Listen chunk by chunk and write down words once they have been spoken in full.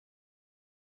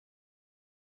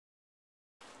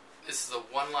This is a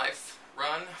one life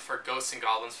run for Ghosts and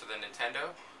Goblins for the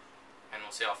Nintendo, and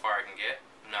we'll see how far I can get.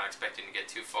 I'm not expecting to get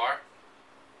too far.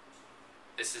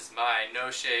 This is my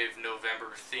No Shave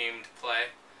November themed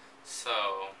play,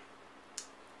 so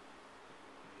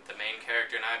the main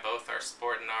character and I both are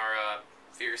sporting our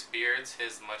fierce beards,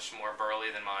 his much more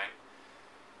burly than mine.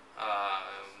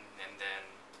 And then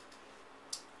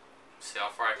see how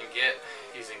far I can get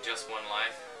using just one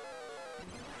life.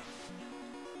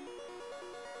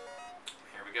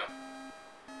 Here we go.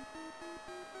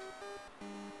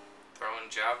 Throwing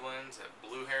javelins at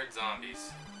blue-haired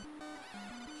zombies.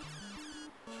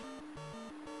 And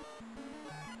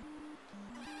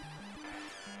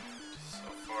so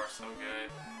far, so good.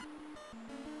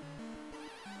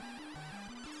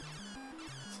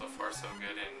 So far, so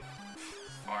good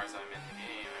as far as I'm in the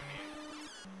game. I mean,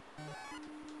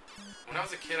 when I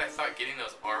was a kid, I thought getting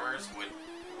those armors would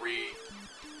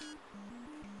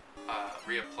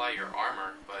reapply your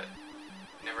armor, but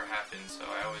it never happened, so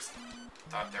I always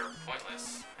thought they were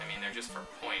pointless. I mean, they're just for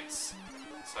points,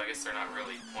 so I guess they're not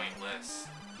really pointless.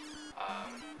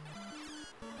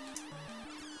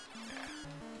 Yeah.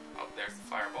 Oh, there's the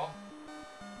fireball.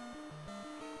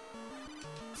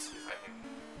 Let's see if I can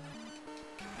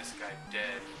get this guy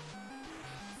dead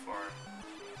before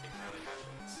anything really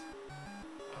happens.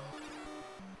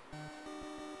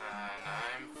 And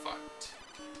I'm fucked.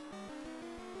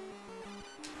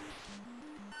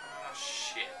 Oh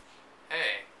shit.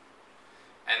 Hey.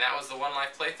 And that was the one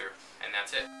life playthrough, and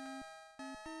that's it.